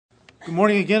Good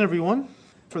morning again, everyone.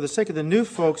 For the sake of the new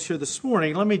folks here this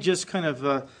morning, let me just kind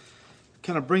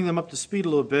of bring them up to speed a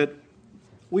little bit.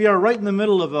 We are right in the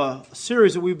middle of a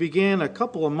series that we began a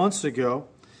couple of months ago,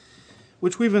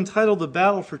 which we've entitled The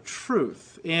Battle for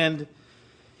Truth. And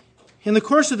in the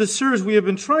course of this series, we have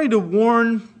been trying to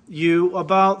warn you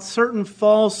about certain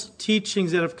false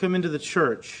teachings that have come into the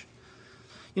church.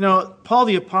 You know, Paul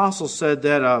the Apostle said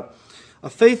that a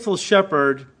faithful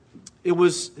shepherd, it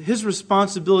was his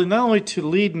responsibility not only to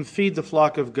lead and feed the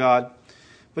flock of God,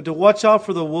 but to watch out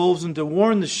for the wolves and to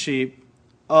warn the sheep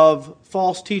of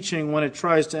false teaching when it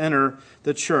tries to enter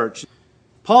the church.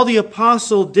 Paul the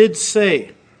Apostle did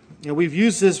say, and we've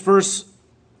used this verse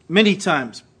many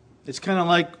times. It's kind of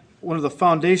like one of the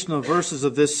foundational verses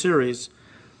of this series.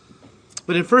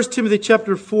 But in 1 Timothy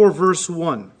chapter 4, verse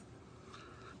 1,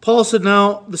 Paul said,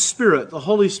 "Now the Spirit, the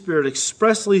Holy Spirit,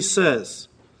 expressly says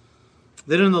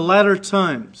that in the latter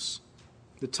times,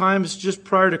 the times just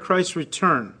prior to Christ's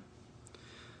return,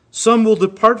 some will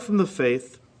depart from the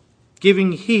faith,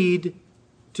 giving heed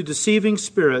to deceiving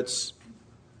spirits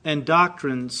and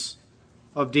doctrines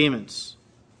of demons."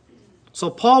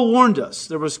 So Paul warned us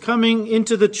there was coming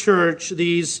into the church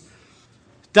these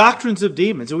doctrines of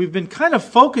demons. And we've been kind of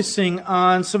focusing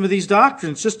on some of these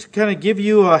doctrines just to kind of give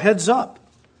you a heads up.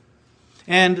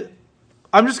 And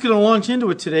I'm just going to launch into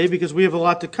it today because we have a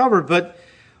lot to cover. But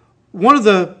one of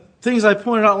the things I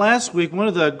pointed out last week, one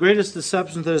of the greatest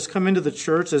deceptions that has come into the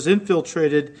church, has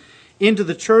infiltrated into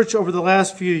the church over the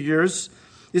last few years,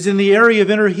 is in the area of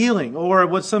inner healing, or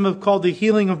what some have called the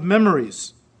healing of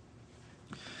memories.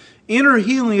 Inner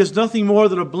healing is nothing more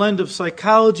than a blend of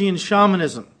psychology and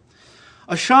shamanism.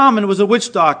 A shaman was a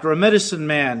witch doctor, a medicine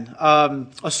man,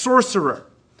 a sorcerer.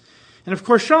 And of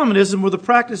course, shamanism were the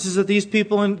practices that these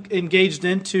people engaged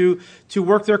in to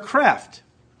work their craft.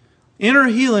 Inner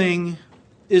healing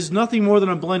is nothing more than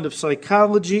a blend of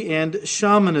psychology and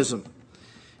shamanism.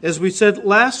 As we said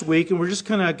last week, and we're just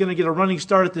kind of going to get a running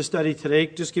start at this study today,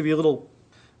 just give you a little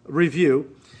review.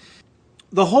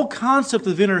 The whole concept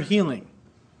of inner healing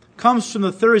comes from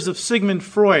the theories of Sigmund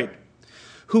Freud,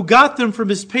 who got them from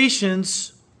his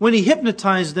patients when he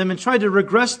hypnotized them and tried to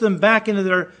regress them back into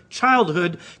their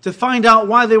childhood to find out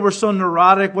why they were so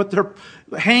neurotic, what their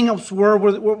hang-ups were,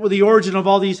 what were the origin of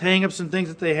all these hang-ups and things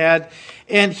that they had.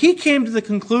 And he came to the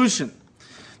conclusion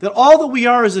that all that we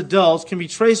are as adults can be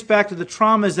traced back to the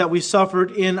traumas that we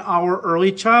suffered in our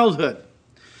early childhood.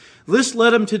 This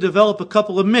led him to develop a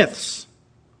couple of myths: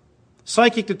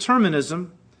 psychic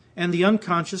determinism and the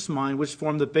unconscious mind, which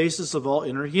form the basis of all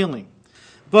inner healing.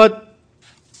 But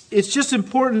it's just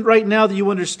important right now that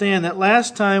you understand that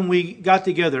last time we got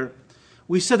together,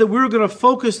 we said that we were going to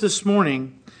focus this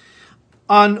morning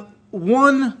on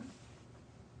one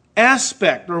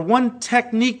aspect or one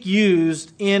technique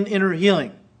used in inner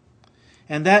healing,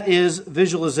 and that is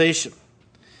visualization.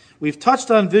 We've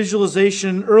touched on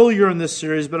visualization earlier in this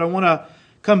series, but I want to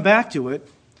come back to it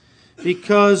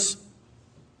because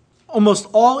almost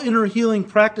all inner healing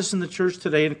practice in the church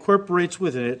today incorporates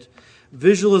within it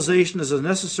visualization as a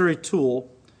necessary tool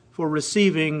for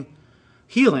receiving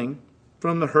healing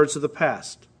from the hurts of the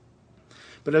past.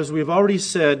 But as we've already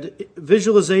said,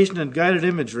 visualization and guided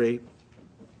imagery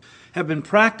have been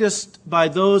practiced by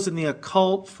those in the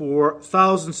occult for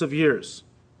thousands of years.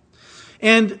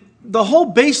 And the whole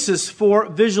basis for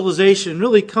visualization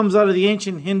really comes out of the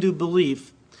ancient Hindu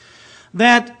belief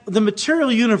that the material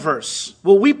universe,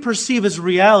 what we perceive as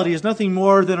reality, is nothing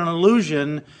more than an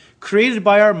illusion created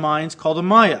by our minds called a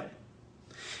Maya.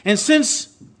 And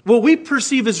since what we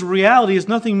perceive as reality is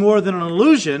nothing more than an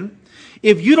illusion,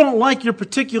 if you don't like your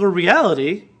particular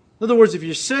reality, in other words, if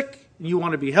you're sick and you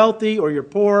want to be healthy, or you're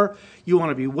poor, you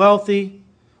want to be wealthy,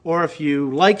 or if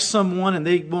you like someone and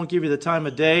they won't give you the time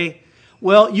of day,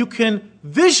 well, you can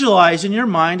visualize in your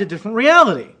mind a different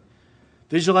reality.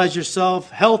 Visualize yourself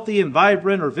healthy and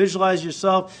vibrant, or visualize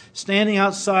yourself standing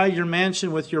outside your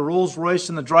mansion with your Rolls Royce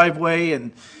in the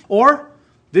driveway, or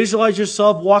visualize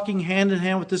yourself walking hand in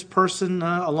hand with this person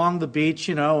along the beach,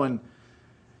 and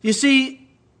you see,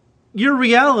 your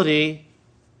reality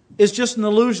is just an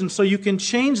illusion, so you can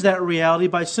change that reality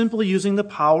by simply using the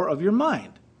power of your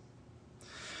mind.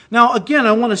 Now, again,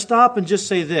 I want to stop and just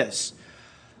say this.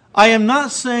 I am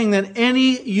not saying that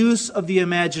any use of the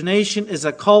imagination is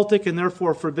occultic and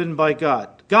therefore forbidden by God.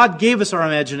 God gave us our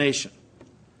imagination.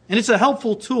 And it's a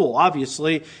helpful tool,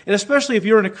 obviously, and especially if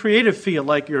you're in a creative field,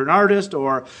 like you're an artist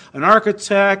or an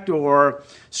architect or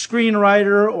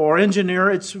screenwriter or engineer.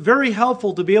 It's very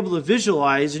helpful to be able to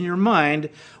visualize in your mind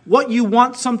what you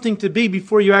want something to be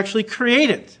before you actually create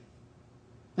it.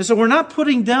 And so we're not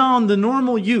putting down the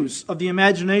normal use of the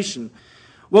imagination.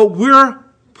 What we're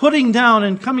putting down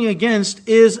and coming against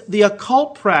is the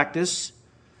occult practice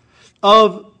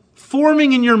of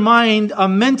forming in your mind a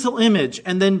mental image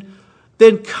and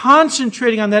then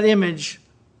concentrating on that image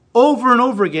over and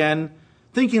over again,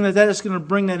 thinking that is going to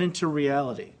bring that into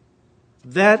reality.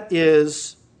 That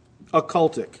is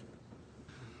occultic.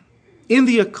 In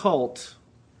the occult,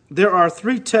 there are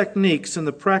 3 techniques in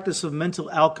the practice of mental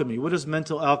alchemy. What is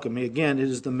mental alchemy? Again, it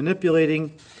is the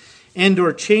manipulating and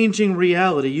or changing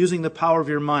reality using the power of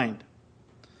your mind.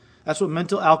 That's what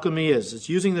mental alchemy is. It's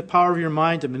using the power of your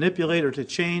mind to manipulate or to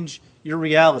change your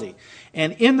reality.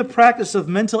 And in the practice of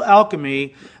mental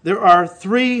alchemy, there are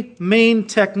 3 main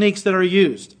techniques that are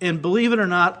used. And believe it or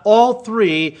not, all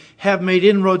 3 have made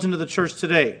inroads into the church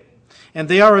today. And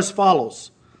they are as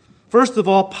follows. First of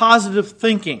all, positive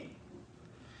thinking.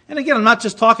 And again, I'm not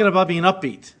just talking about being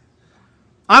upbeat.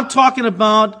 I'm talking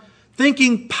about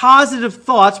thinking positive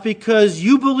thoughts because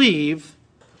you believe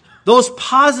those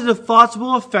positive thoughts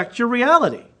will affect your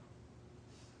reality.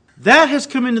 That has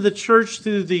come into the church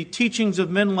through the teachings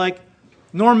of men like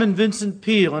Norman Vincent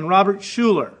Peale and Robert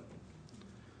Schuller.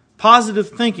 Positive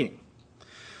thinking.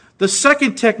 The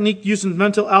second technique used in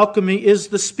mental alchemy is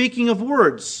the speaking of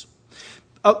words.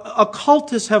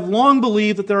 Occultists have long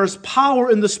believed that there is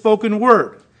power in the spoken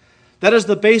word. That is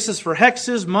the basis for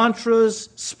hexes, mantras,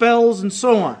 spells, and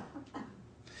so on.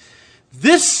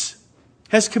 This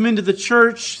has come into the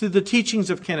church through the teachings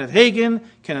of Kenneth Hagin,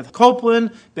 Kenneth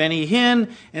Copeland, Benny Hinn,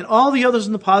 and all the others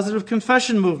in the positive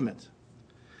confession movement.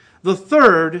 The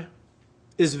third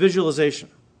is visualization.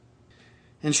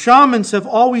 And shamans have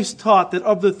always taught that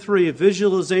of the 3,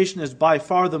 visualization is by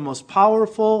far the most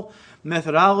powerful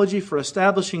methodology for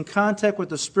establishing contact with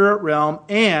the spirit realm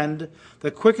and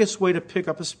the quickest way to pick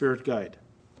up a spirit guide.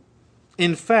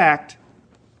 In fact,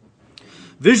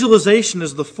 visualization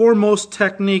is the foremost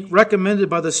technique recommended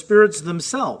by the spirits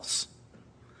themselves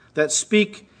that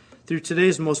speak through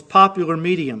today's most popular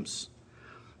mediums.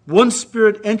 One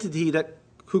spirit entity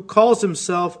who calls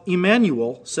himself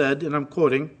Emmanuel said, and I'm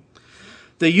quoting,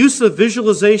 "The use of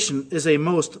visualization is a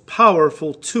most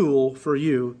powerful tool for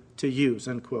you to use,"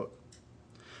 end quote.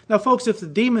 Now, folks, if the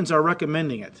demons are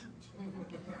recommending it,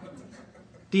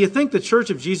 do you think the Church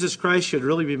of Jesus Christ should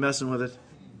really be messing with it?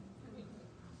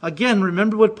 Again,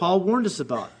 remember what Paul warned us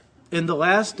about. In the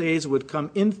last days would come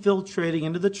infiltrating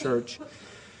into the church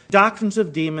doctrines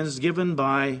of demons given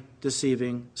by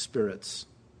deceiving spirits.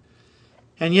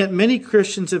 And yet many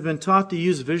Christians have been taught to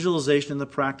use visualization in the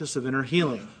practice of inner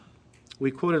healing.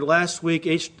 We quoted last week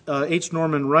H.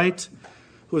 Norman Wright,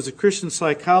 who is a Christian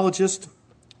psychologist,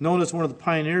 known as one of the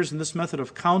pioneers in this method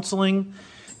of counseling.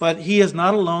 But he is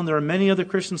not alone. There are many other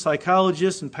Christian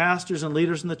psychologists and pastors and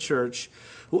leaders in the church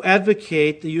who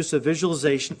advocate the use of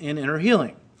visualization in inner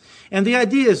healing. And the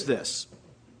idea is this.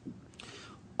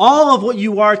 All of what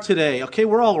you are today, okay,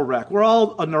 we're all a wreck. We're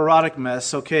all a neurotic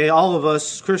mess, okay, all of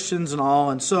us, Christians and all.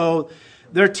 And so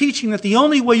they're teaching that the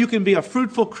only way you can be a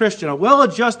fruitful Christian, a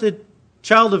well-adjusted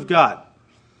child of God,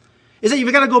 is that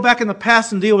you've got to go back in the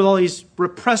past and deal with all these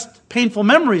repressed, painful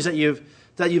memories that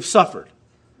you've suffered.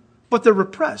 But they're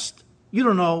repressed. You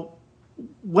don't know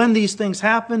when these things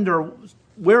happened or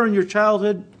where in your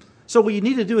childhood. So what you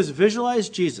need to do is visualize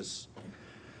Jesus.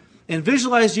 And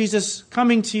visualize Jesus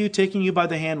coming to you, taking you by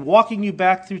the hand, walking you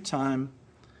back through time.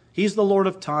 He's the Lord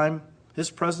of time. His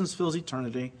presence fills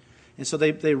eternity. And so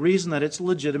they reason that it's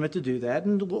legitimate to do that.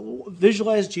 And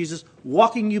visualize Jesus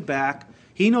walking you back.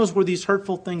 He knows where these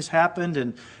hurtful things happened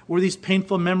and where these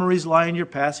painful memories lie in your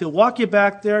past. He'll walk you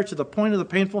back there to the point of the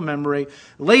painful memory,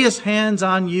 lay his hands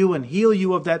on you and heal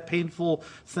you of that painful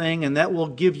thing, and that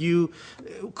will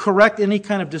correct any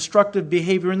kind of destructive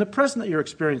behavior in the present that you're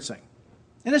experiencing.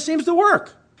 And it seems to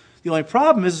work. The only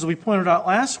problem is, as we pointed out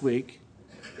last week,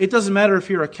 it doesn't matter if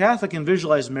you're a Catholic and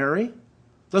visualize Mary.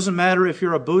 It doesn't matter if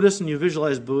you're a Buddhist and you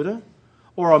visualize Buddha,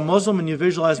 or a Muslim and you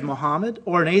visualize Muhammad,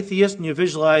 or an atheist and you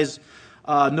visualize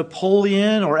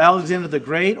Napoleon or Alexander the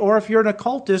Great, or if you're an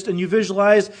occultist and you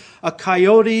visualize a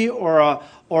coyote or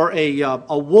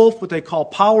a wolf, what they call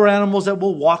power animals that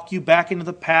will walk you back into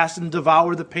the past and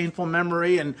devour the painful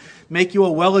memory and make you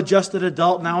a well-adjusted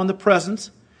adult now in the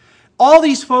present. All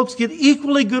these folks get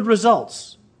equally good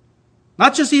results,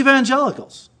 not just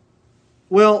evangelicals.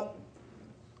 Well,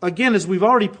 again, as we've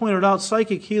already pointed out,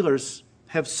 psychic healers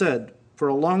have said for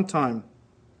a long time,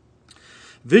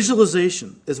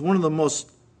 visualization is one of the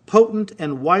most potent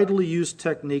and widely used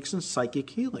techniques in psychic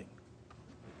healing.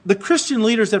 The Christian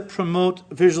leaders that promote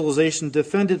visualization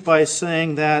defend it by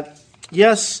saying that,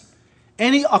 yes,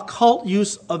 any occult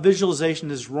use of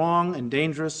visualization is wrong and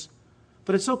dangerous,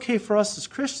 but it's okay for us as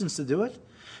Christians to do it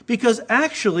because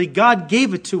actually God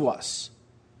gave it to us.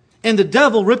 And the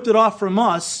devil ripped it off from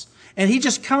us, and he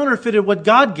just counterfeited what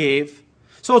God gave,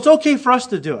 so it's okay for us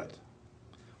to do it.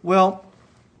 Well,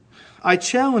 I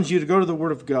challenge you to go to the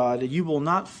Word of God. You will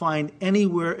not find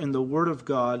anywhere in the Word of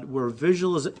God where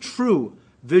true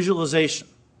visualization.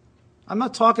 I'm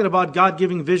not talking about God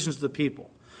giving visions to the people,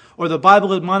 or the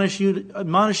Bible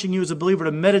admonishing you as a believer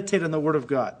to meditate on the Word of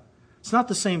God. It's not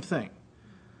the same thing.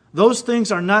 Those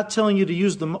things are not telling you to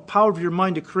use the power of your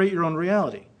mind to create your own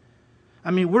reality. I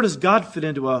mean, where does God fit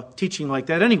into a teaching like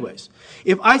that anyways?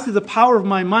 If I, through the power of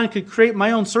my mind, could create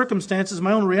my own circumstances,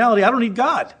 my own reality, I don't need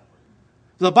God.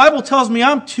 The Bible tells me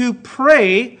I'm to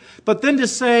pray, but then to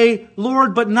say,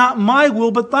 Lord, but not my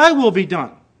will, but thy will be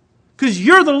done. Because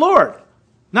you're the Lord,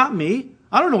 not me.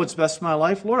 I don't know what's best for my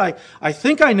life, Lord. I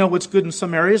think I know what's good in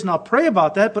some areas, and I'll pray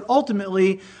about that, but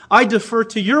ultimately, I defer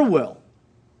to your will.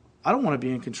 I don't want to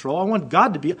be in control. I want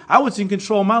God to be. I was in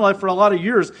control of my life for a lot of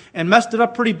years and messed it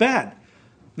up pretty bad.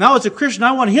 Now as a Christian,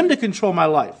 I want Him to control my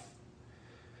life.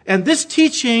 And this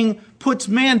teaching puts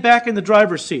man back in the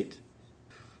driver's seat.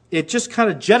 It just kind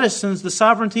of jettisons the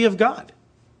sovereignty of God.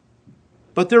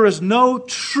 But there is no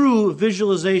true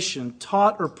visualization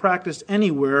taught or practiced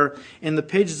anywhere in the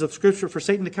pages of Scripture for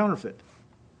Satan to counterfeit.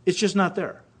 It's just not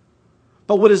there.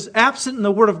 But what is absent in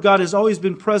the Word of God has always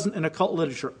been present in occult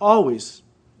literature, always,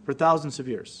 for thousands of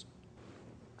years.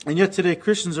 And yet today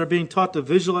Christians are being taught to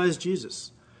visualize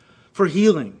Jesus for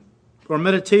healing or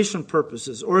meditation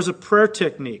purposes, or as a prayer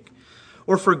technique,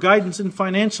 or for guidance in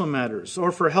financial matters,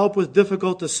 or for help with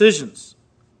difficult decisions.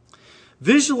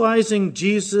 Visualizing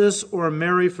Jesus or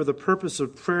Mary for the purpose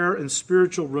of prayer and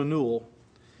spiritual renewal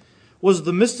was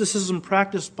the mysticism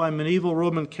practiced by medieval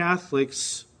Roman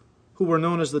Catholics who were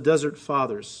known as the Desert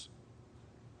Fathers.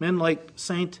 Men like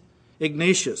Saint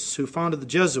Ignatius, who founded the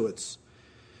Jesuits.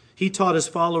 He taught his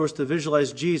followers to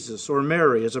visualize Jesus or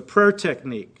Mary as a prayer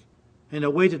technique and a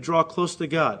way to draw close to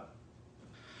God.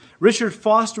 Richard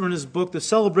Foster, in his book, The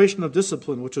Celebration of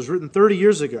Discipline, which was written 30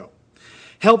 years ago,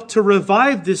 helped to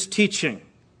revive this teaching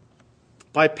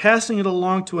by passing it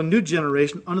along to a new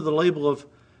generation under the label of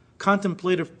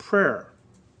contemplative prayer,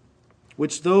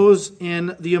 which those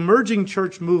in the emerging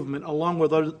church movement, along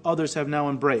with others, have now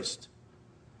embraced.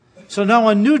 So now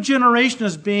a new generation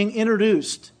is being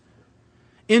introduced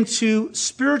into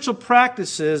spiritual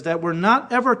practices that were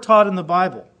not ever taught in the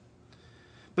Bible,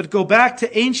 but go back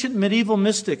to ancient medieval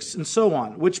mystics and so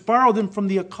on, which borrowed them from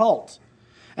the occult.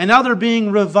 And now they're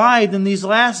being revived in these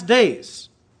last days.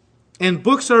 And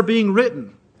books are being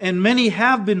written, and many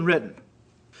have been written,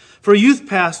 for youth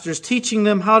pastors, teaching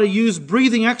them how to use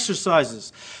breathing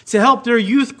exercises to help their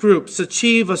youth groups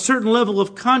achieve a certain level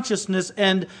of consciousness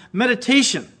and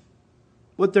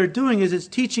What they're doing is it's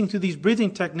teaching through these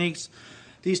breathing techniques,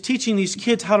 teaching these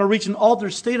kids how to reach an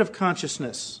altered state of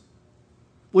consciousness,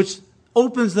 which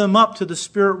opens them up to the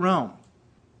spirit realm.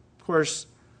 Of course,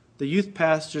 the youth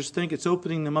pastors think it's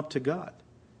opening them up to God.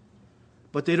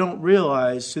 But they don't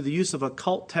realize through the use of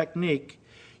occult technique,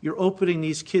 you're opening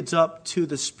these kids up to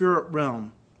the spirit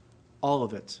realm, all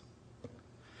of it.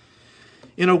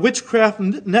 In a Witchcraft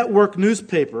Network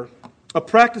newspaper, a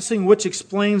practicing witch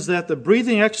explains that the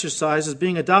breathing exercises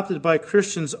being adopted by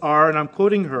Christians are, and I'm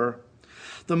quoting her,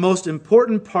 the most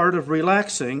important part of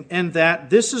relaxing, and that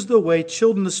this is the way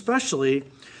children especially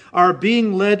are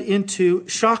being led into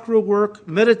chakra work,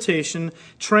 meditation,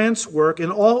 trance work, and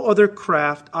all other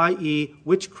craft, i.e.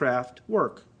 witchcraft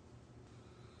work.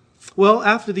 Well,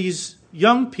 after these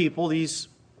young people, these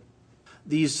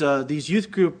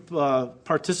youth group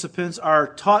participants are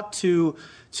taught to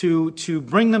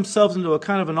bring themselves into a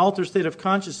kind of an altered state of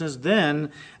consciousness,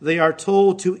 then they are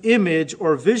told to image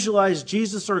or visualize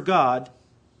Jesus or God,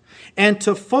 and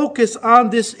to focus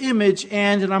on this image,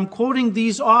 and I'm quoting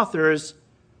these authors,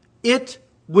 it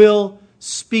will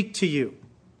speak to you.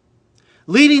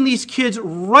 Leading these kids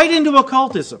right into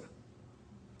occultism,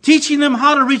 teaching them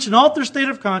how to reach an altered state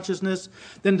of consciousness,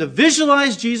 then to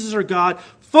visualize Jesus or God,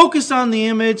 focus on the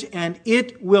image, and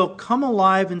it will come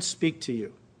alive and speak to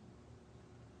you.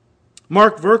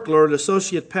 Mark Verkler, an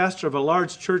associate pastor of a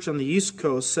large church on the East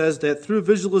Coast, says that through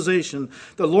visualization,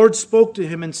 the Lord spoke to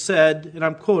him and said, and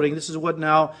I'm quoting, this is what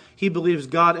now he believes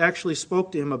God actually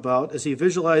spoke to him about as he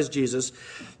visualized Jesus,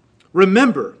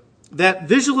 remember that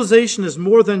visualization is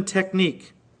more than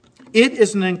technique. It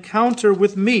is an encounter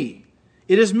with me.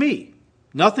 It is me.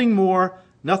 Nothing more,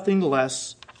 nothing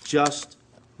less, just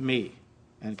me.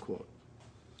 End quote.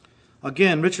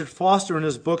 Again, Richard Foster in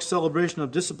his book, Celebration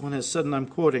of Discipline, has said, and I'm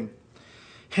quoting,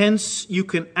 hence, you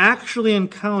can actually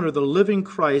encounter the living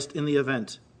Christ in the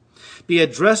event, be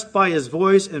addressed by his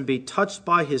voice, and be touched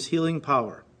by his healing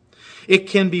power. It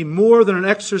can be more than an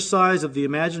exercise of the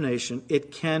imagination.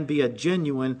 It can be a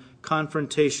genuine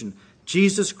confrontation.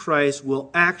 Jesus Christ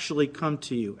will actually come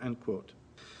to you, end quote.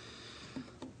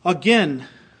 Again,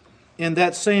 in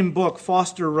that same book,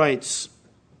 Foster writes,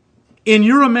 in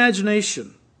your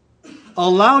imagination,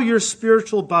 allow your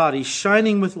spiritual body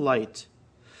shining with light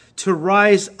to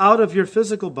rise out of your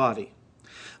physical body.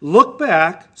 Look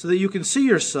back so that you can see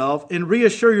yourself and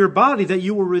reassure your body that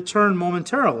you will return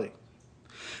momentarily.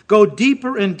 Go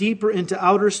deeper and deeper into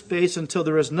outer space until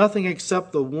there is nothing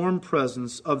except the warm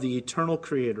presence of the eternal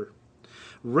Creator.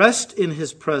 Rest in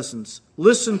His presence.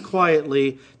 Listen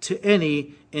quietly to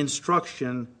any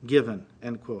instruction given,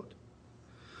 end quote.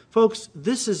 Folks,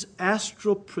 this is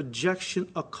astral projection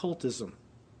occultism.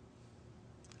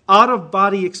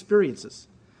 Out-of-body experiences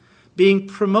being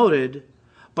promoted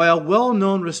by a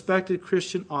well-known, respected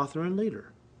Christian author and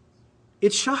leader.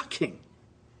 It's shocking.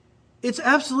 It's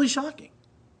absolutely shocking.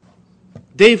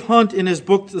 Dave Hunt, in his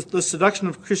book, The Seduction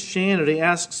of Christianity,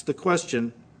 asks the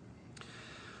question,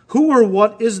 who or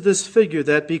what is this figure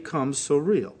that becomes so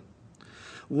real?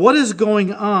 What is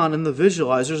going on in the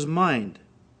visualizer's mind?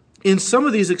 In some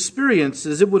of these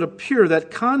experiences, it would appear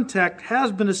that contact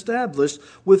has been established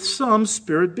with some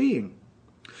spirit being.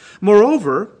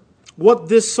 Moreover, what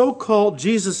this so-called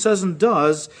Jesus says and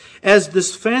does, as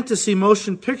this fantasy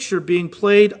motion picture being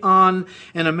played on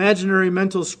an imaginary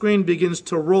mental screen begins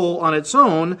to roll on its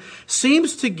own,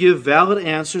 seems to give valid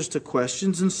answers to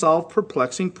questions and solve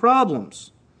perplexing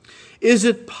problems. Is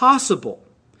it possible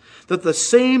that the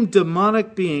same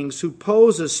demonic beings who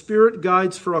pose as spirit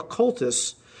guides for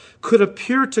occultists could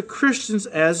appear to Christians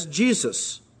as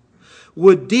Jesus?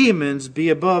 Would demons be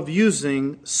above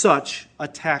using such a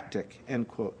tactic? End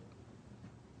quote.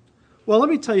 Well, let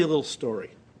me tell you a little story.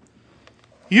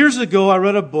 Years ago, I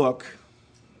read a book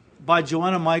by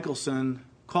Joanna Michelson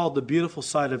called The Beautiful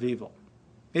Side of Evil.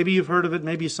 Maybe you've heard of it.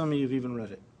 Maybe some of you have even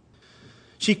read it.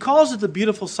 She calls it the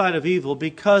beautiful side of evil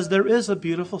because there is a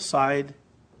beautiful side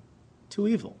to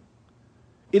evil.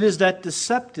 It is that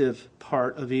deceptive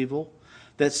part of evil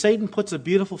that Satan puts a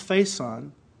beautiful face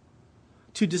on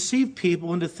to deceive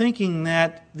people into thinking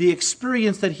that the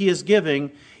experience that he is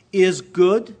giving is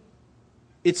good,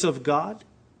 it's of God.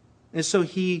 And so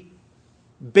he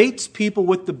baits people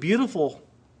with the beautiful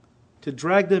to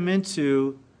drag them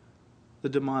into the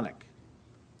demonic.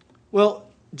 Well,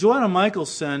 Joanna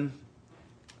Michelson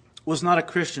was not a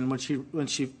Christian when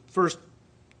she first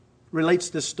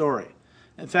relates this story.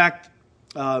 In fact,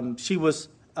 she was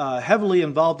heavily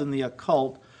involved in the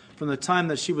occult from the time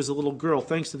that she was a little girl,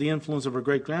 thanks to the influence of her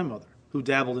great-grandmother, who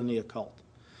dabbled in the occult.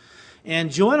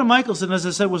 And Joanna Michelson, as I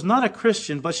said, was not a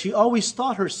Christian, but she always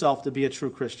thought herself to be a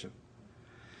true Christian.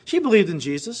 She believed in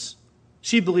Jesus.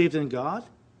 She believed in God.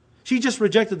 She just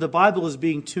rejected the Bible as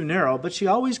being too narrow, but she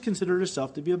always considered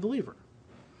herself to be a believer.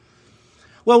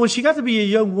 Well, when she got to be a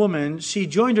young woman, she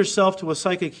joined herself to a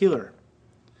psychic healer.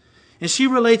 And she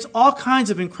relates all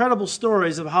kinds of incredible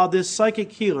stories of how this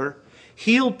psychic healer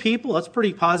healed people. That's a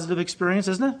pretty positive experience,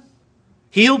 isn't it?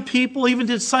 Healed people, even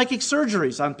did psychic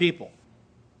surgeries on people.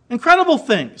 Incredible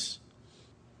things.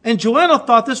 And Joanna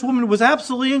thought this woman was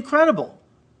absolutely incredible.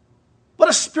 What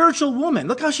a spiritual woman.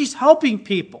 Look how she's helping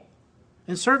people.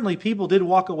 And certainly people did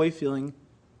walk away feeling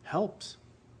helped.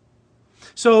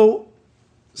 So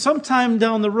sometime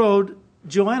down the road,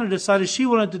 Joanna decided she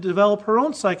wanted to develop her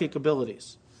own psychic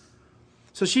abilities.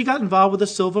 So she got involved with a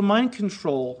Silva mind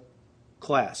control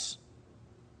class.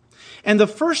 And the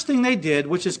first thing they did,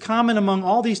 which is common among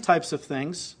all these types of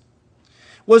things,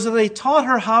 was that they taught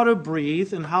her how to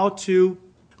breathe and how to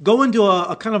go into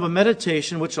a kind of a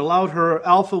meditation which allowed her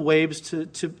alpha waves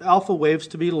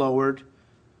to be lowered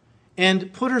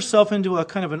and put herself into a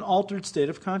kind of an altered state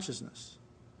of consciousness.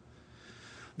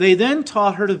 They then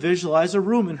taught her to visualize a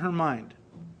room in her mind.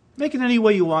 Make it any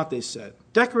way you want, they said.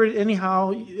 Decorate it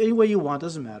anyhow, any way you want,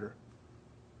 doesn't matter.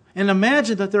 And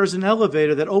imagine that there's an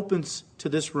elevator that opens to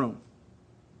this room.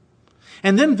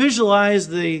 And then visualize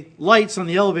the lights on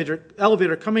the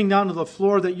elevator coming down to the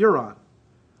floor that you're on.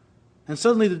 And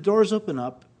suddenly the doors open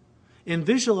up, and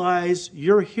visualize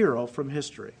your hero from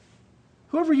history.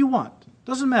 Whoever you want,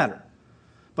 doesn't matter.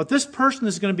 But this person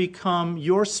is going to become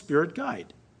your spirit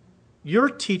guide, your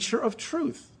teacher of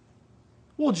truth.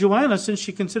 Well, Joanna, since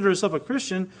she considered herself a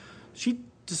Christian, she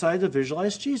decided to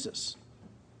visualize Jesus.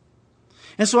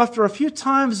 And so after a few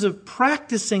times of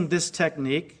practicing this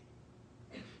technique,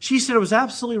 she said it was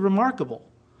absolutely remarkable.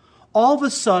 All of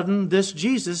a sudden, this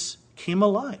Jesus came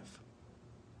alive.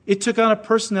 It took on a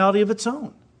personality of its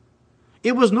own.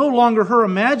 It was no longer her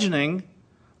imagining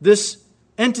this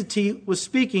entity was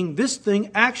speaking. This thing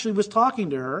actually was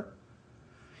talking to her.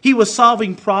 He was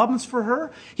solving problems for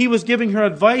her. He was giving her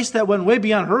advice that went way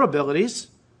beyond her abilities.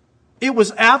 It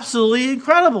was absolutely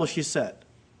incredible, she said.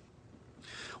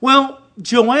 Well,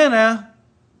 Joanna,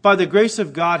 by the grace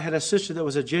of God, had a sister that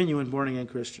was a genuine born-again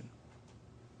Christian.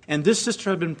 And this sister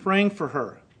had been praying for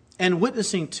her and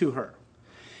witnessing to her.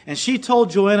 And she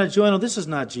told Joanna, this is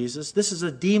not Jesus. This is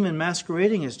a demon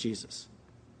masquerading as Jesus.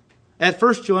 At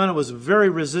first, Joanna was very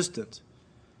resistant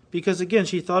because, again,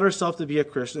 she thought herself to be a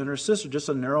Christian and her sister just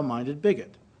a narrow-minded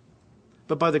bigot.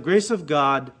 But by the grace of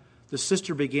God, the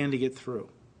sister began to get through.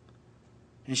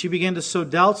 And she began to sow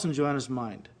doubts in Joanna's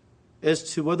mind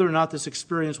as to whether or not this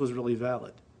experience was really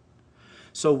valid.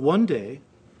 So one day,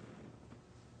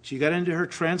 she got into her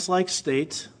trance-like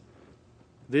state,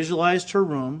 visualized her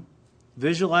room,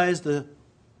 visualized the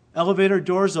elevator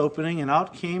doors opening, and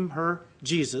out came her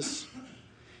Jesus.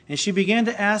 And she began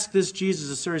to ask this Jesus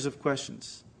a series of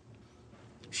questions.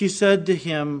 She said to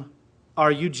him,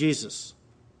 "Are you Jesus?"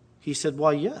 He said,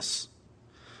 "Why, yes."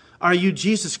 "Are you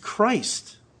Jesus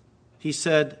Christ?" He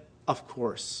said, "Of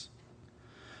course."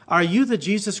 "Are you the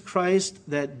Jesus Christ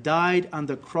that died on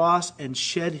the cross and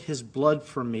shed his blood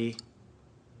for me?"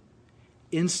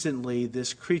 Instantly,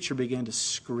 this creature began to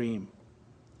scream,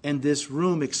 and this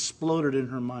room exploded in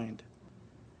her mind.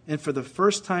 And for the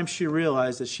first time, she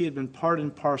realized that she had been part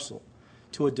and parcel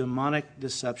to a demonic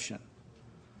deception.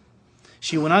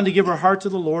 She went on to give her heart to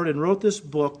the Lord and wrote this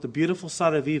book, The Beautiful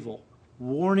Side of Evil,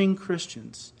 warning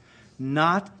Christians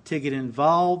not to get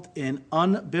involved in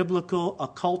unbiblical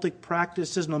occultic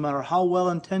practices, no matter how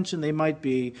well-intentioned they might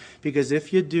be, because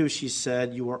if you do, she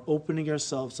said, you are opening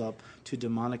yourselves up to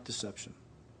demonic deception.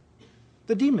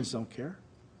 The demons don't care.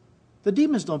 The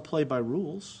demons don't play by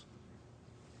rules.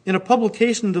 In a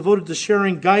publication devoted to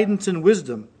sharing guidance and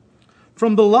wisdom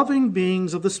from the loving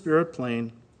beings of the spirit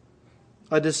plane,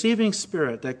 a deceiving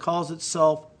spirit that calls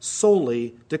itself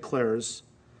solely declares,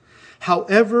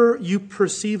 "However you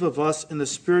perceive of us in the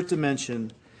spirit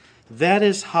dimension, that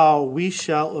is how we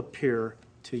shall appear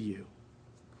to you."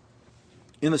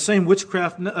 In the same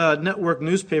Witchcraft Network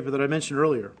newspaper that I mentioned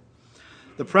earlier,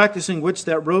 the practicing witch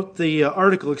that wrote the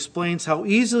article explains how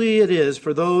easily it is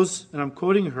for those, and I'm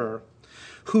quoting her,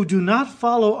 who do not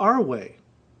follow our way,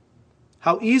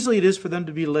 how easily it is for them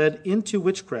to be led into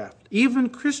witchcraft. Even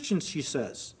Christians, she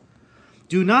says,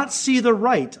 do not see the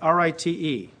rite,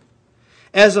 R-I-T-E,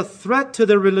 as a threat to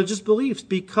their religious beliefs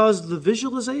because the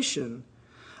visualization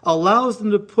allows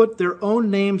them to put their own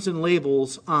names and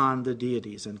labels on the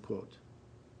deities, end quote.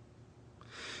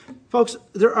 Folks,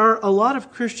 there are a lot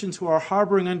of Christians who are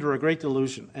harboring under a great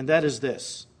delusion, and that is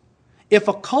this. If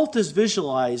occultists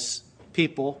visualize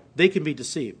people, they can be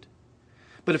deceived.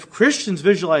 But if Christians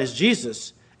visualize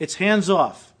Jesus, it's hands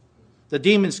off. The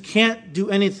demons can't do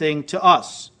anything to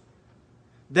us.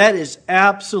 That is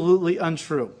absolutely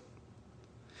untrue.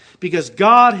 Because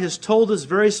God has told us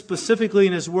very specifically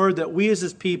in His Word that we as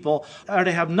His people are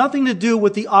to have nothing to do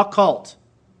with the occult.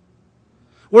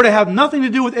 We're to have nothing to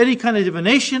do with any kind of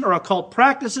divination or occult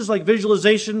practices like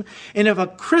visualization. And if a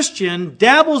Christian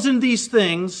dabbles in these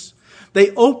things,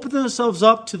 they open themselves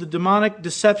up to the demonic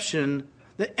deception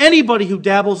that anybody who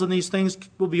dabbles in these things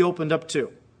will be opened up to.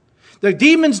 The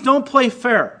demons don't play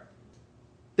fair.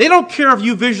 They don't care if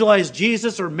you visualize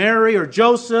Jesus or Mary or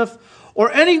Joseph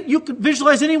or you can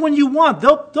visualize anyone you want.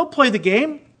 They'll play the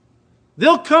game.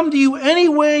 They'll come to you any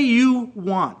way you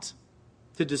want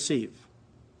to deceive.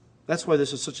 That's why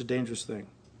this is such a dangerous thing.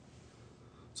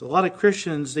 So a lot of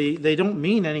Christians, they don't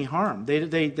mean any harm.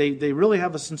 They really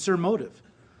have a sincere motive.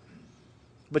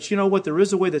 But you know what? There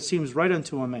is a way that seems right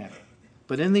unto a man.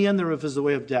 But in the end, there is the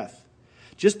way of death.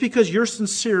 Just because you're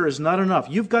sincere is not enough.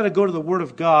 You've got to go to the Word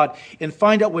of God and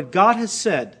find out what God has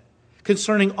said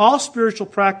concerning all spiritual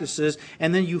practices,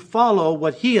 and then you follow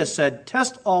what He has said.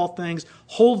 Test all things.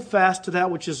 Hold fast to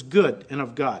that which is good and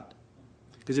of God.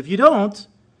 Because if you don't,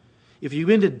 if you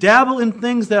begin to dabble in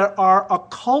things that are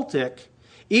occultic,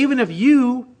 even if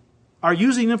you are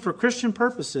using them for Christian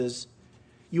purposes,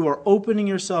 you are opening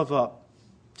yourself up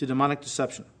to demonic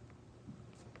deception.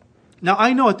 Now,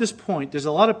 I know at this point there's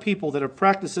a lot of people that have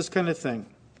practiced this kind of thing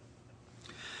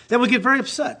that would get very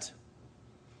upset.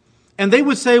 And they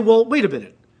would say, well, wait a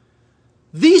minute.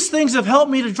 These things have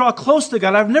helped me to draw close to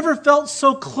God. I've never felt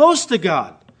so close to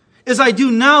God as I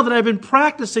do now that I've been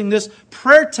practicing this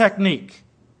prayer technique,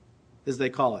 as they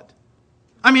call it.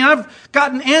 I mean, I've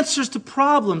gotten answers to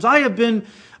problems. I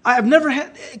have never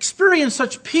experienced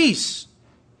such peace.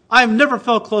 I have never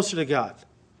felt closer to God.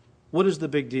 What is the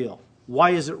big deal?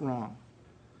 Why is it wrong?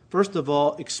 First of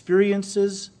all,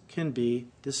 experiences can be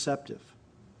deceptive.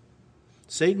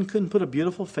 Satan couldn't put a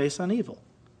beautiful face on evil.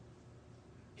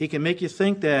 He can make you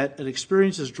think that an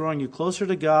experience is drawing you closer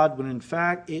to God when in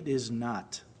fact it is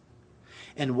not.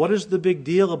 And what is the big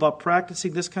deal about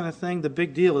practicing this kind of thing? The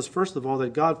big deal is, first of all,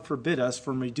 that God forbid us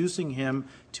from reducing him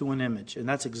to an image. And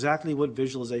that's exactly what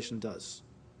visualization does.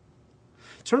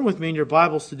 Turn with me in your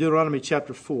Bibles to Deuteronomy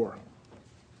chapter 4.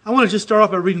 I want to just start off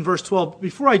by reading verse 12.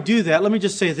 Before I do that, let me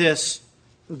just say this.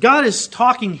 God is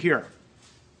talking here.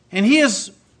 And he is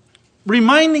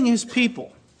reminding his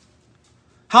people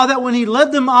how that when he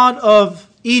led them out of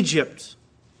Egypt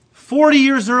 40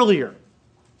 years earlier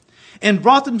and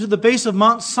brought them to the base of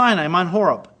Mount Sinai, Mount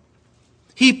Horeb,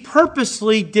 he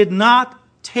purposely did not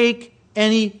take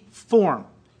any form.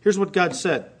 Here's what God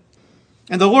said.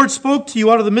 And the Lord spoke to you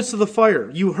out of the midst of the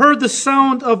fire. You heard the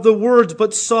sound of the words,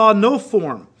 but saw no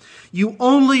form. You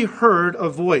only heard a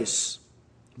voice.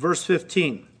 Verse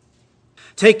 15.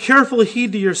 Take careful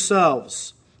heed to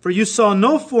yourselves, for you saw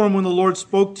no form when the Lord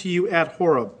spoke to you at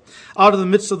Horeb, out of the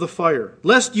midst of the fire,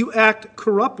 lest you act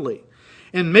corruptly,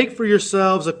 and make for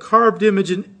yourselves a carved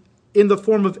image in the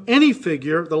form of any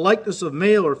figure, the likeness of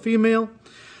male or female,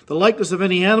 the likeness of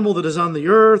any animal that is on the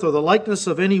earth, or the likeness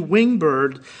of any winged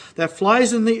bird that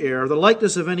flies in the air, the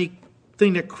likeness of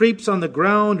anything that creeps on the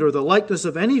ground, or the likeness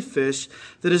of any fish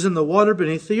that is in the water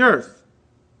beneath the earth.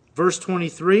 Verse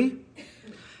 23,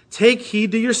 take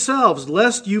heed to yourselves,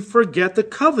 lest you forget the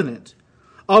covenant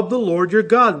of the Lord your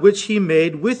God, which he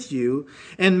made with you,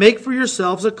 and make for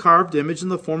yourselves a carved image in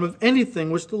the form of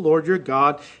anything which the Lord your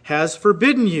God has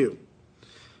forbidden you.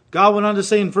 God went on to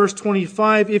say in verse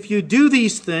 25, if you do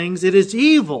these things, it is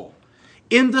evil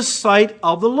in the sight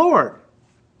of the Lord.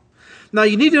 Now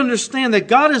you need to understand that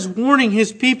God is warning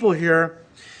his people here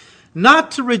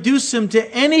not to reduce him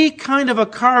to any kind of a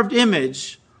carved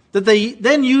image that they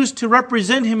then use to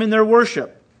represent him in their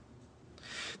worship.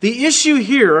 The issue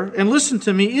here, and listen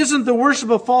to me, isn't the worship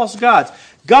of false gods.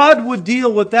 God would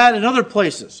deal with that in other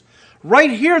places.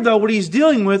 Right here, though, what he's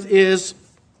dealing with is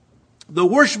the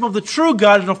worship of the true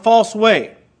God in a false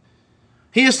way.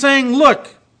 He is saying,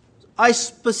 look, I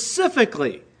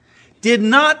specifically did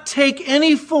not take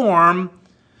any form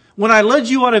when I led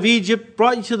you out of Egypt,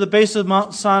 brought you to the base of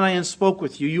Mount Sinai, and spoke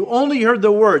with you. You only heard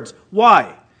the words.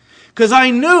 Why? Because I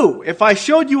knew if I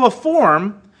showed you a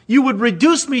form, you would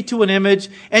reduce me to an image,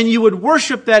 and you would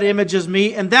worship that image as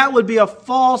me, and that would be a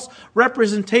false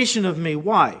representation of me.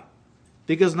 Why?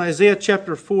 Because in Isaiah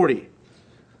chapter 40,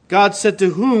 God said,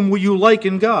 to whom will you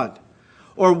liken God?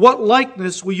 Or what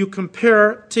likeness will you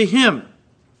compare to him?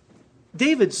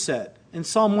 David said in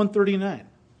Psalm 139,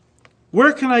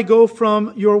 where can I go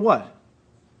from your what?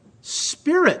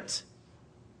 Spirit.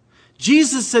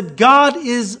 Jesus said God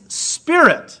is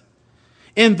spirit.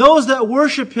 And those that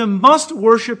worship him must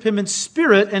worship him in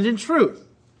spirit and in truth.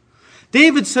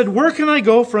 David said, where can I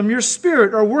go from your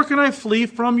spirit? Or where can I flee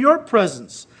from your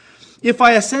presence? If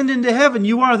I ascend into heaven,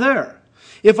 you are there.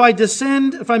 If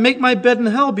I make my bed in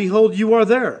hell, behold, you are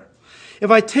there.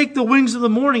 If I take the wings of the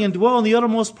morning and dwell in the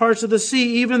uttermost parts of the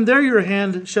sea, even there your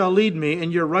hand shall lead me,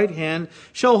 and your right hand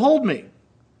shall hold me.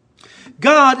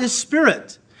 God is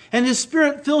spirit, and his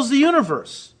spirit fills the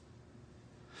universe.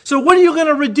 So what are you going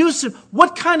to reduce him?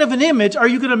 What kind of an image are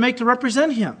you going to make to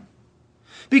represent him?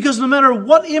 Because no matter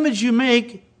what image you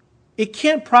make, it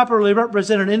can't properly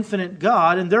represent an infinite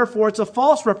God, and therefore it's a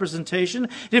false representation.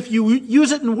 If you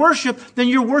use it in worship, then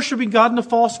you're worshiping God in a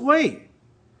false way.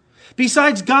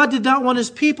 Besides, God did not want his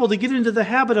people to get into the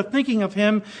habit of thinking of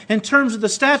him in terms of the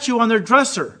statue on their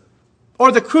dresser,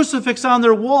 or the crucifix on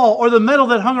their wall, or the medal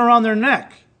that hung around their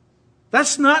neck.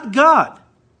 That's not God.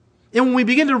 And when we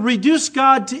begin to reduce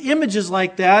God to images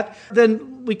like that,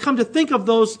 then we come to think of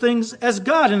those things as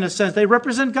God in a sense. They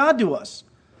represent God to us.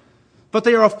 But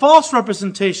they are a false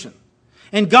representation.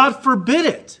 And God forbid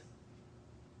it.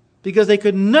 Because they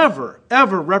could never,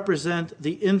 ever represent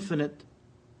the infinite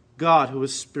God who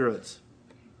is spirit.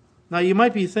 Now you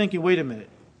might be thinking, wait a minute.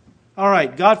 All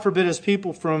right, God forbid his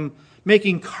people from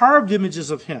making carved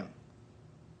images of him.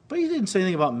 But he didn't say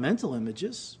anything about mental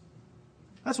images.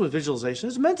 That's what visualization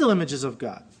is, mental images of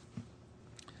God.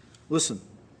 Listen,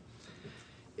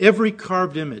 every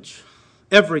carved image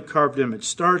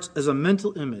starts as a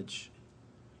mental image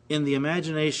in the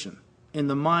imagination, in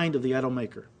the mind of the idol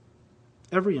maker.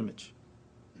 Every image.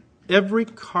 Every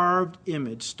carved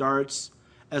image starts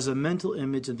as a mental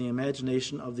image in the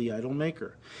imagination of the idol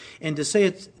maker. And to say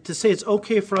it's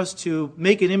okay for us to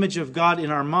make an image of God in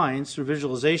our minds through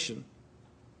visualization,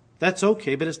 that's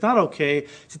okay, but it's not okay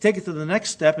to take it to the next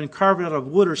step and carve it out of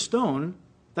wood or stone.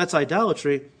 That's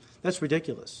idolatry. That's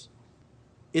ridiculous.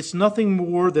 It's nothing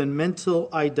more than mental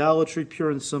idolatry, pure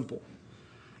and simple.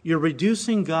 You're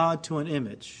reducing God to an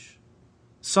image,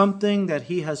 something that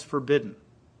he has forbidden.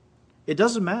 It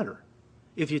doesn't matter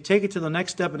if you take it to the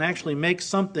next step and actually make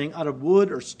something out of wood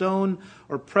or stone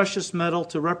or precious metal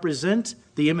to represent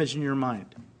the image in your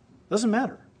mind. It doesn't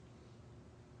matter.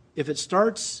 If it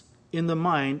starts in the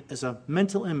mind as a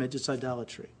mental image, it's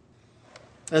idolatry.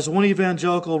 As one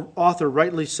evangelical author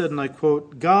rightly said, and I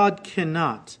quote, God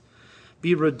cannot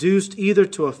be reduced either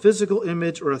to a physical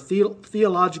image or a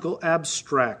theological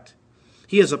abstract.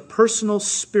 He is a personal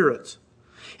spirit,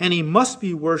 and he must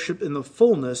be worshipped in the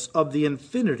fullness of the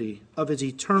infinity of his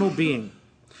eternal being.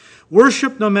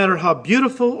 Worship, no matter how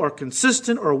beautiful or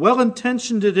consistent or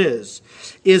well-intentioned it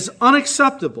is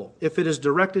unacceptable if it is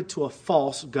directed to a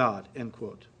false god, end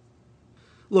quote.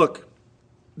 Look,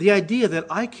 the idea that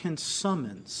I can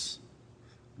summons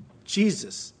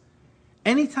Jesus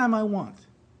anytime I want,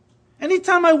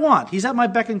 he's at my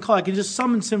beck and call. I can just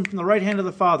summons him from the right hand of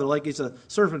the Father like he's a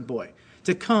servant boy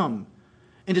to come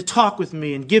and to talk with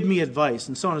me and give me advice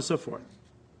and so on and so forth.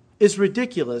 It's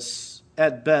ridiculous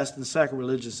at best and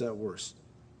sacrilegious at worst.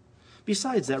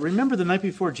 Besides that, remember the night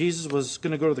before Jesus was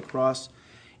going to go to the cross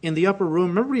in the upper room?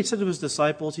 Remember what he said to his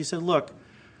disciples? He said, look,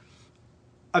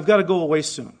 I've got to go away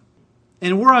soon.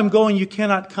 And where I'm going, you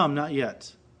cannot come, not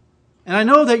yet. And I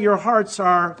know that your hearts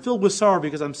are filled with sorrow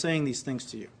because I'm saying these things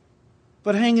to you.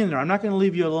 But hang in there. I'm not going to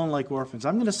leave you alone like orphans.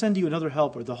 I'm going to send you another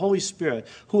helper, the Holy Spirit,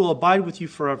 who will abide with you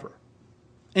forever.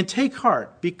 And take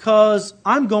heart, because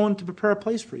I'm going to prepare a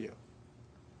place for you.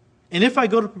 And if I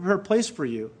go to prepare a place for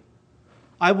you,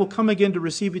 I will come again to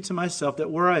receive you to myself,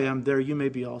 that where I am, there you may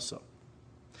be also.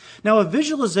 Now, a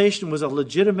visualization was a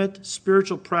legitimate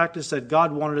spiritual practice that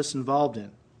God wanted us involved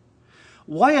in.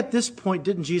 Why at this point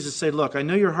didn't Jesus say, look, I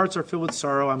know your hearts are filled with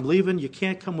sorrow. I'm leaving. You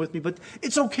can't come with me, but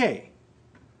it's okay.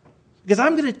 Because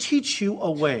I'm going to teach you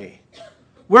a way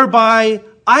whereby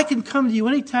I can come to you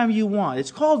anytime you want.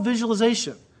 It's called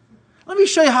visualization. Let me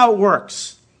show you how it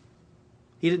works.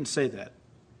 He didn't say that.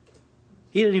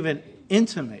 He didn't even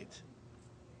intimate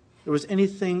there was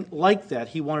anything like that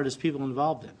he wanted his people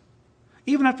involved in.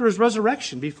 Even after his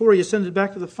resurrection, before he ascended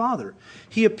back to the Father,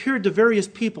 he appeared to various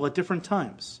people at different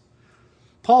times.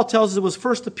 Paul tells us it was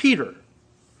first to Peter.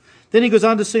 Then he goes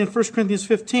on to say in 1 Corinthians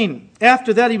 15,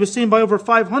 after that he was seen by over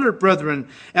 500 brethren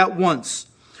at once,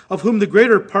 of whom the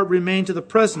greater part remain to the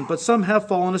present, but some have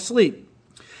fallen asleep.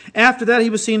 After that he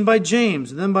was seen by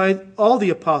James, and then by all the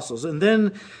apostles. And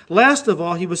then, last of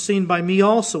all, he was seen by me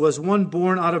also, as one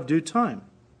born out of due time.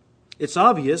 It's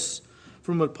obvious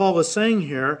from what Paul is saying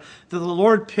here that the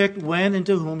Lord picked when and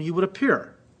to whom he would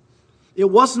appear.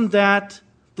 It wasn't that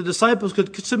the disciples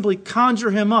could simply conjure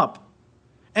him up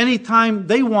anytime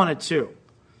they wanted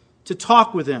to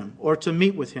talk with him or to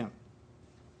meet with him.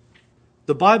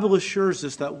 The Bible assures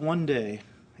us that one day,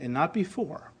 and not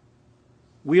before,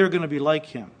 we are going to be like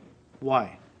him.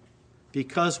 Why?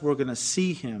 Because we're going to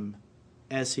see him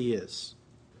as he is.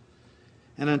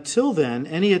 And until then,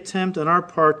 any attempt on our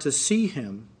part to see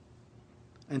him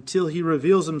until he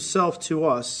reveals himself to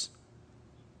us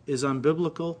is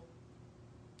unbiblical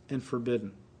and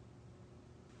forbidden.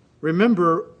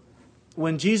 Remember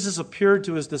when Jesus appeared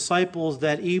to his disciples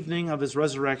that evening of his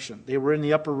resurrection. They were in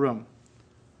the upper room.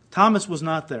 Thomas was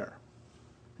not there.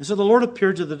 And so the Lord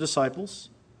appeared to the disciples,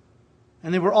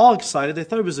 and they were all excited. They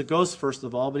thought it was a ghost, first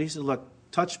of all, but he said, look,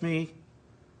 touch me.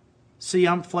 See,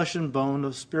 I'm flesh and bone.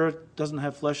 The Spirit doesn't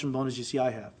have flesh and bone as you see I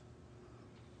have.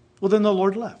 Well, then the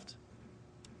Lord left.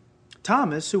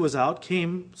 Thomas, who was out,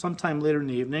 came sometime later in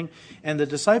the evening, and the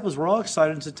disciples were all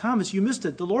excited and said, Thomas, you missed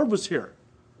it. The Lord was here.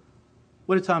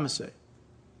 What did Thomas say?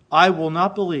 I will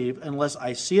not believe unless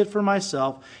I see it for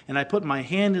myself, and I put my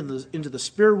hand into the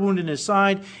spear wound in his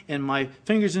side and my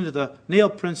fingers into the nail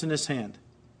prints in his hand.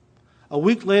 A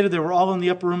week later, they were all in the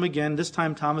upper room again. This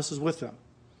time, Thomas is with them.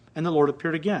 And the Lord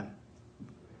appeared again.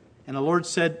 And the Lord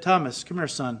said, Thomas, come here,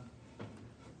 son.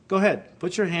 Go ahead.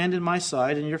 Put your hand in my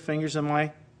side and your fingers in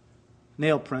my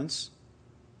nail prints.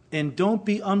 And don't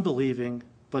be unbelieving,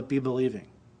 but be believing.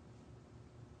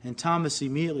 And Thomas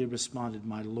immediately responded,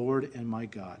 my Lord and my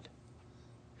God.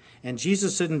 And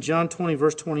Jesus said in John 20,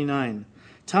 verse 29,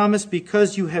 Thomas,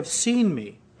 because you have seen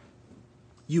me,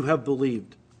 you have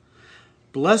believed.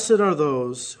 Blessed are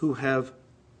those who have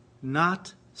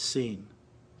not seen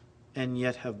and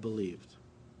yet have believed.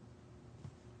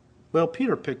 Well,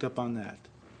 Peter picked up on that.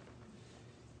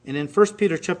 And in 1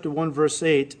 Peter chapter 1, verse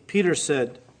 8, Peter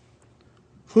said,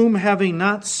 whom having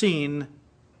not seen,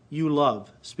 you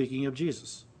love, speaking of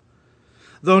Jesus.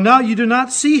 Though now you do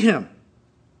not see him,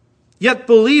 yet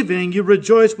believing you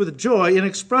rejoice with joy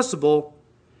inexpressible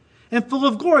and full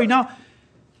of glory. Now,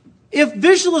 if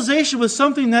visualization was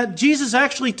something that Jesus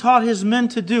actually taught his men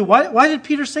to do, why did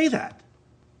Peter say that?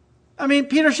 I mean,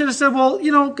 Peter should have said,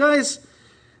 well, guys,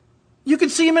 You can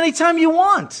see him anytime you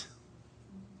want.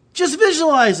 Just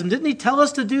visualize him. Didn't he tell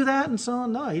us to do that and so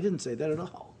on? No, he didn't say that at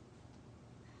all.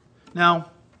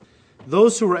 Now,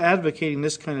 those who are advocating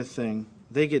this kind of thing,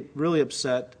 they get really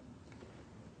upset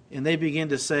and they begin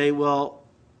to say, well,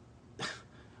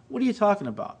 what are you talking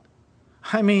about?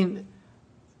 I mean,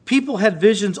 people had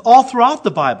visions all throughout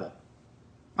the Bible.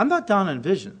 I'm not down on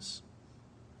visions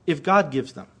if God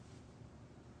gives them.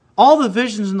 All the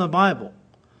visions in the Bible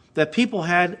that people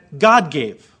had, God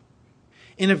gave.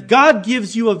 And if God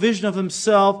gives you a vision of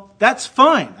himself, that's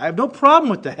fine. I have no problem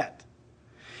with that.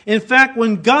 In fact,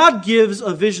 when God gives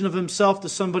a vision of himself to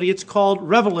somebody, it's called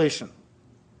revelation.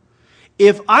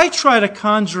 If I try to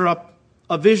conjure up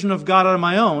a vision of God on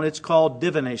my own, it's called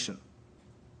divination.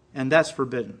 And that's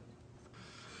forbidden.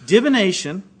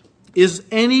 Divination is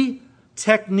any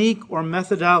technique or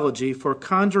methodology for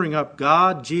conjuring up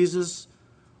God, Jesus,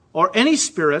 or any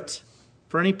spirit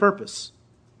for any purpose.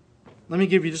 Let me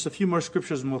give you just a few more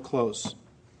scriptures and we'll close.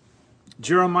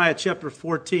 Jeremiah chapter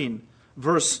 14,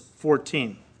 verse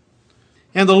 14.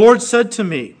 And the Lord said to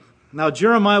me, now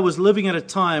Jeremiah was living at a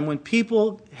time when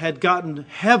people had gotten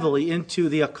heavily into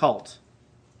the occult.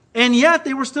 And yet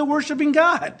they were still worshiping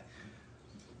God.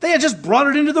 They had just brought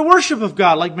it into the worship of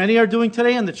God like many are doing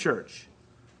today in the church.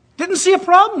 Didn't see a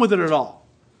problem with it at all.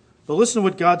 But listen to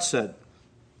what God said.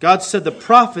 God said, the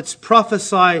prophets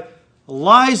prophesy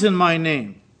lies in my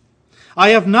name. I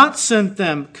have not sent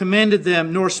them, commanded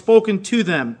them, nor spoken to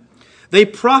them. They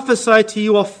prophesy to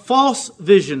you a false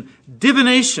vision,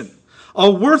 divination, a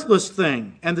worthless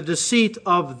thing, and the deceit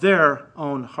of their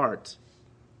own heart.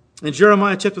 In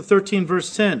Jeremiah chapter 13,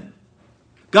 verse 10,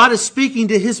 God is speaking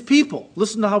to his people.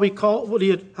 Listen to how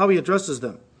he addresses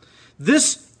them.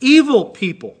 This evil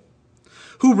people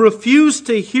who refuse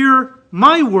to hear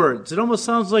my words. It almost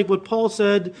sounds like what Paul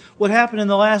said would happen in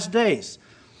the last days.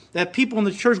 That people in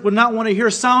the church would not want to hear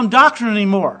sound doctrine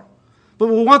anymore, but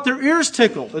would want their ears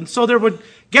tickled. And so there would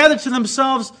gather to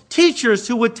themselves teachers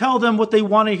who would tell them what they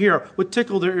want to hear, would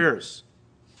tickle their ears.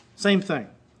 Same thing.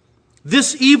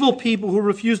 This evil people who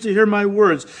refuse to hear my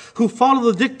words, who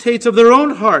follow the dictates of their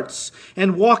own hearts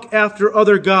and walk after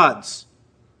other gods,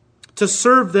 to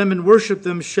serve them and worship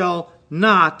them shall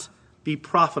not be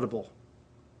profitable.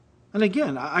 And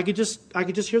again, I could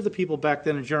just hear the people back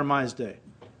then in Jeremiah's day.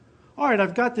 All right,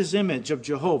 I've got this image of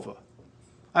Jehovah.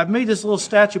 I've made this little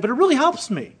statue, but it really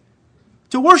helps me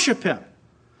to worship him.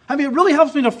 I mean, it really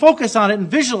helps me to focus on it and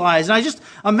visualize. And I just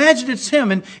imagine it's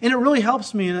him, and it really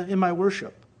helps me in my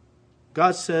worship.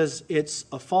 God says it's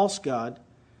a false god.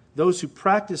 Those who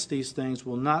practice these things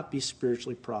will not be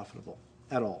spiritually profitable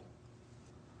at all.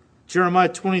 Jeremiah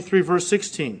 23, verse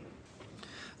 16.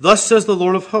 Thus says the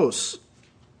Lord of hosts,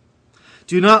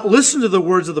 do not listen to the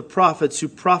words of the prophets who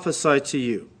prophesy to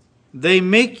you. They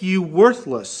make you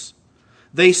worthless.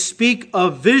 They speak a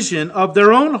vision of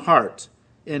their own heart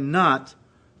and not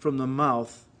from the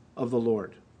mouth of the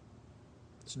Lord.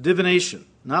 It's divination,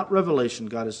 not revelation,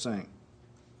 God is saying.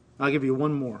 I'll give you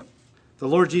one more. The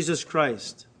Lord Jesus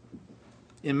Christ,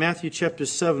 in Matthew chapter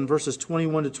 7, verses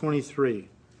 21 to 23,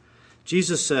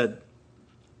 Jesus said,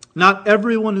 not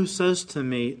everyone who says to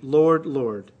me, Lord,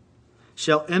 Lord,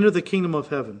 shall enter the kingdom of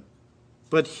heaven,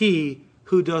 but he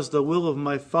who does the will of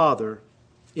my Father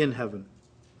in heaven.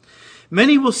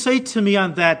 Many will say to me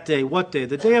on that day, what day?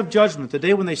 The day of judgment, the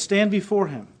day when they stand before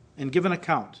him and give an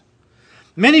account.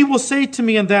 Many will say to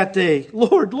me on that day,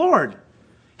 Lord, Lord,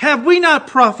 have we not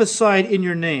prophesied in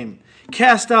your name,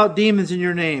 cast out demons in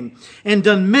your name, and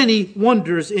done many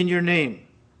wonders in your name?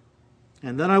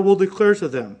 And then I will declare to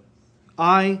them,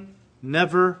 I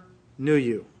never knew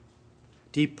you.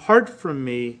 Depart from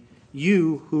me,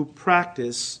 you who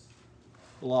practice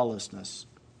lawlessness.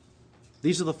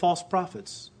 These are the false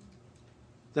prophets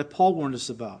that Paul warned us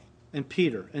about, and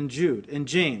Peter, and Jude, and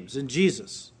James, and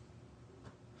Jesus.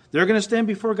 They're going to stand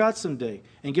before God someday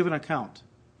and give an account.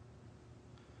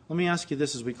 Let me ask you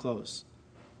this as we close.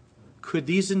 Could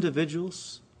these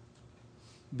individuals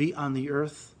be on the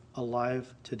earth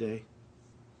alive today?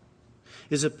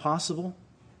 Is it possible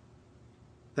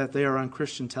that they are on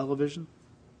Christian television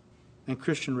and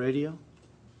Christian radio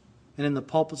and in the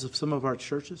pulpits of some of our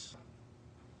churches?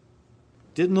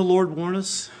 Didn't the Lord warn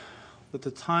us that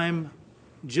the time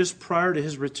just prior to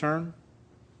his return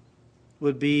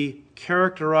would be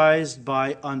characterized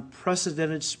by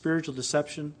unprecedented spiritual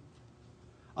deception?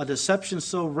 A deception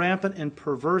so rampant and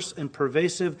perverse and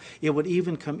pervasive, it would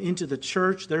even come into the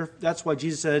church. That's why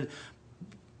Jesus said,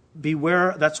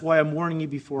 beware, that's why I'm warning you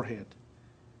beforehand.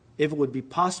 If it would be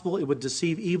possible, it would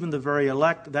deceive even the very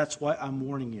elect. That's why I'm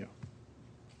warning you.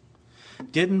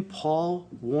 Didn't Paul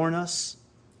warn us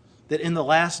that in the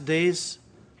last days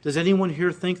Does anyone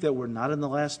here think that we're not in the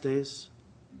last days?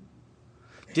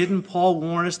 Didn't Paul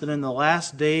warn us that in the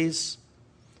last days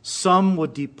some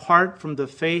would depart from the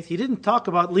faith? He didn't talk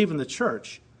about leaving the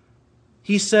church.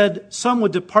 He said some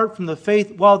would depart from the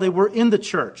faith while they were in the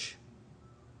church,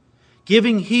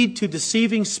 giving heed to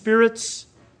deceiving spirits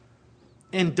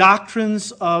and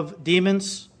doctrines of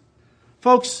demons.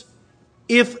 Folks,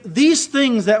 if these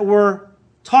things that we're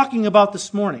talking about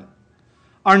this morning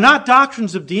are not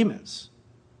doctrines of demons,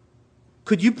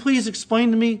 could you please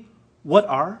explain to me what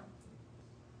are?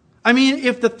 I mean,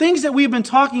 if the things that we've been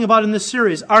talking about in this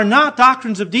series are not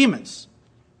doctrines of demons,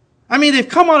 I mean, they've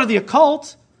come out of the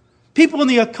occult. People in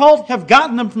the occult have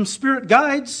gotten them from spirit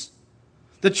guides.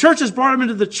 The church has brought them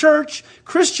into the church,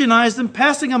 Christianized them,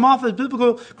 passing them off as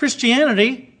biblical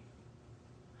Christianity.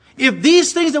 If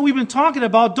these things that we've been talking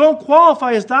about don't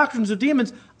qualify as doctrines of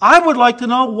demons, I would like to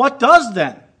know what does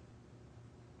then.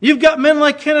 You've got men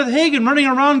like Kenneth Hagin running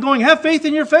around going, have faith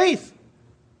in your faith.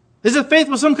 Is it faith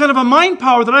with some kind of a mind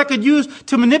power that I could use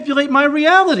to manipulate my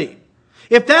reality?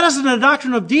 If that isn't a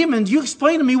doctrine of demons, you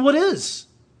explain to me what is.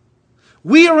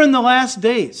 We are in the last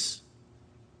days.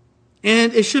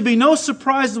 And it should be no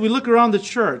surprise as we look around the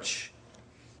church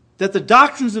that the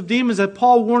doctrines of demons that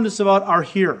Paul warned us about are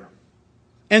here.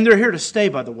 And they're here to stay,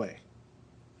 by the way.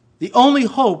 The only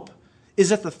hope is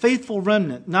that the faithful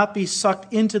remnant not be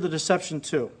sucked into the deception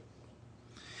too.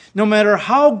 No matter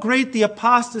how great the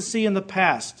apostasy in the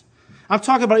past, I'm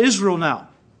talking about Israel now,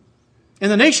 and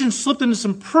the nation slipped into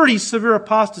some pretty severe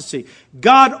apostasy,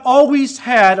 God always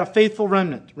had a faithful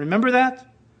remnant. Remember that?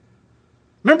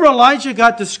 Remember Elijah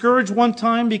got discouraged one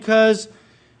time because,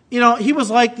 he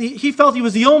felt he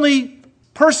was the only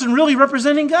person really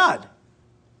representing God.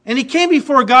 And he came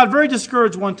before God very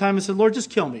discouraged one time and said, Lord, just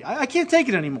kill me. I can't take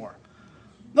it anymore.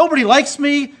 Nobody likes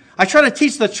me. I try to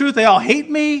teach the truth. They all hate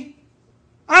me.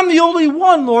 I'm the only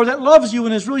one, Lord, that loves you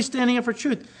and is really standing up for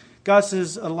truth. God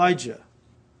says, Elijah,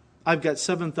 I've got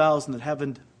 7,000 that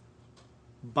haven't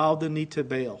bowed the knee to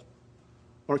Baal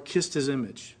or kissed his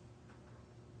image.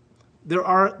 There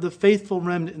are the faithful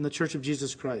remnant in the Church of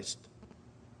Jesus Christ.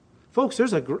 Folks,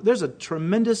 there's a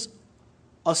tremendous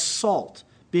assault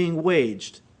being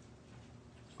waged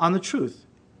on the truth.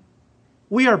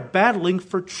 We are battling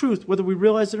for truth, whether we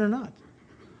realize it or not.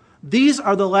 These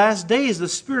are the last days. The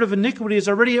spirit of iniquity is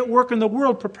already at work in the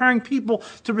world, preparing people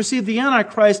to receive the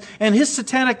Antichrist and his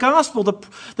satanic gospel.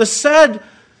 The sad,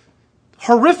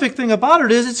 horrific thing about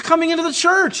it is it's coming into the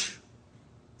church.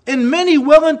 And many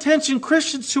well-intentioned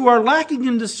Christians who are lacking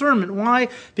in discernment. Why?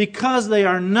 Because they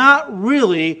are not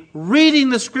really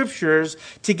reading the Scriptures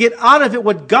to get out of it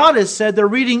what God has said. They're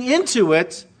reading into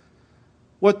it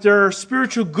what their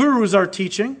spiritual gurus are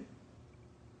teaching.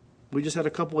 We just had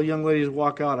a couple of young ladies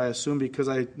walk out, I assume, because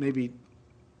I maybe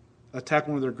attacked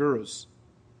one of their gurus.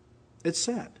 It's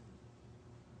sad.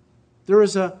 There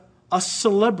is a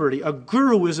celebrity, a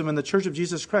guruism in the Church of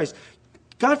Jesus Christ.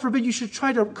 God forbid you should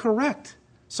try to correct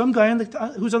some guy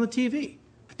who's on the TV.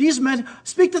 These men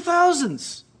speak to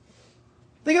thousands.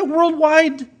 They got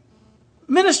worldwide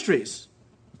ministries.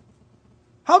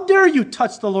 How dare you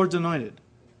touch the Lord's anointed?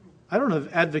 I don't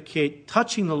advocate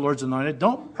touching the Lord's anointed.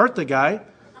 Don't hurt the guy.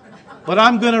 But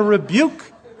I'm going to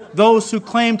rebuke those who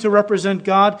claim to represent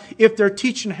God if they're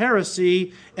teaching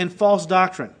heresy and false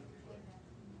doctrine.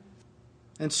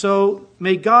 And so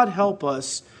may God help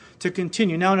us to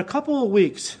continue. Now in a couple of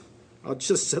weeks, I'll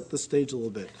just set the stage a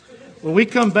little bit. When we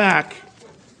come back,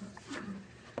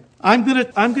 I'm going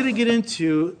to get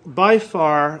into, by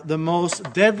far, the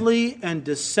most deadly and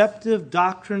deceptive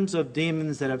doctrines of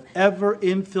demons that have ever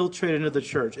infiltrated into the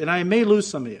church. And I may lose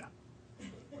some of you.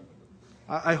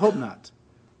 I hope not.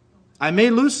 I may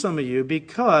lose some of you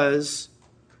because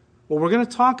what we're going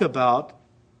to talk about,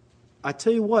 I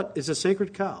tell you what, is a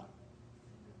sacred cow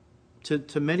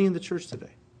to many in the church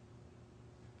today.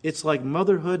 It's like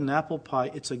motherhood and apple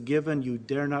pie. It's a given. You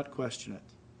dare not question it.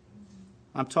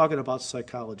 I'm talking about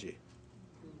psychology.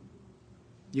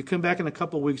 You come back in a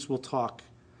couple of weeks, we'll talk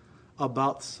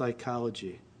about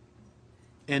psychology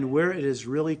and where it has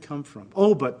really come from.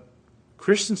 Oh, but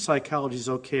Christian psychology is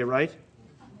okay, right?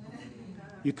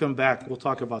 You come back, we'll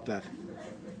talk about that.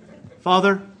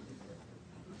 Father,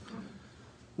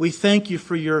 we thank you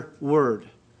for your word.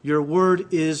 Your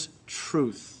word is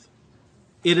truth.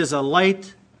 It is a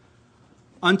light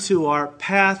unto our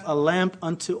path, a lamp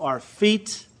unto our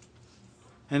feet.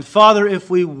 And Father, if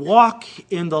we walk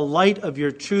in the light of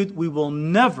your truth, we will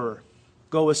never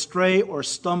go astray or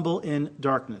stumble in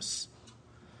darkness.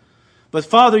 But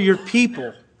Father, your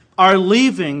people are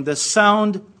leaving the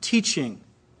sound teaching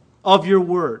of your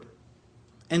word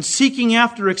and seeking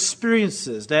after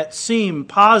experiences that seem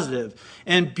positive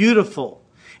and beautiful,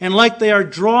 and like they are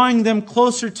drawing them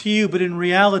closer to you, but in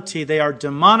reality they are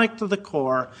demonic to the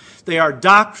core. They are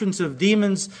doctrines of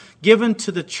demons given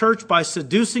to the church by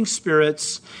seducing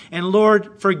spirits. And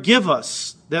Lord, forgive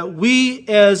us that we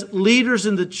as leaders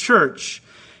in the church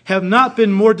have not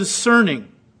been more discerning.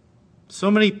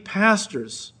 So many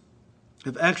pastors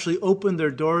have actually opened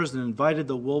their doors and invited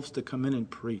the wolves to come in and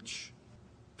preach.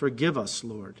 Forgive us,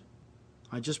 Lord.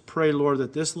 I just pray, Lord,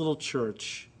 that this little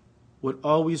church would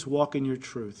always walk in your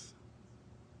truth.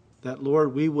 That,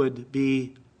 Lord, we would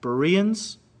be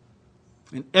Bereans.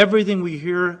 In everything we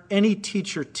hear any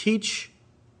teacher teach,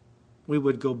 we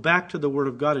would go back to the Word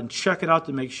of God and check it out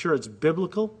to make sure it's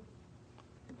biblical.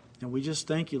 And we just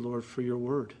thank you, Lord, for your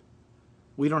Word.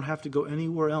 We don't have to go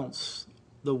anywhere else.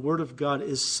 The Word of God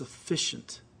is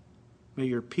sufficient. May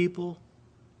your people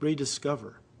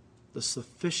rediscover the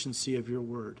sufficiency of your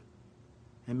Word.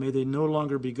 And may they no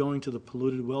longer be going to the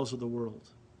polluted wells of the world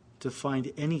to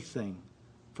find anything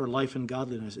for life and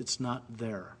godliness. It's not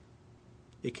there.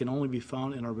 It can only be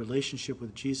found in our relationship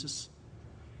with Jesus,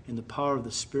 in the power of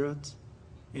the Spirit,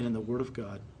 and in the Word of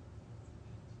God.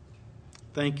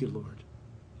 Thank you, Lord.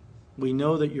 We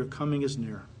know that your coming is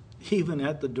near, even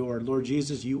at the door. Lord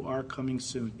Jesus, you are coming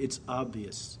soon. It's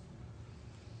obvious.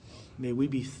 May we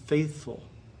be faithful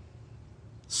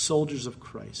soldiers of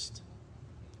Christ,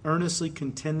 earnestly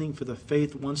contending for the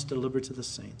faith once delivered to the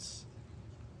saints.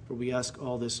 For we ask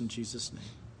all this in Jesus'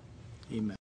 name. Amen.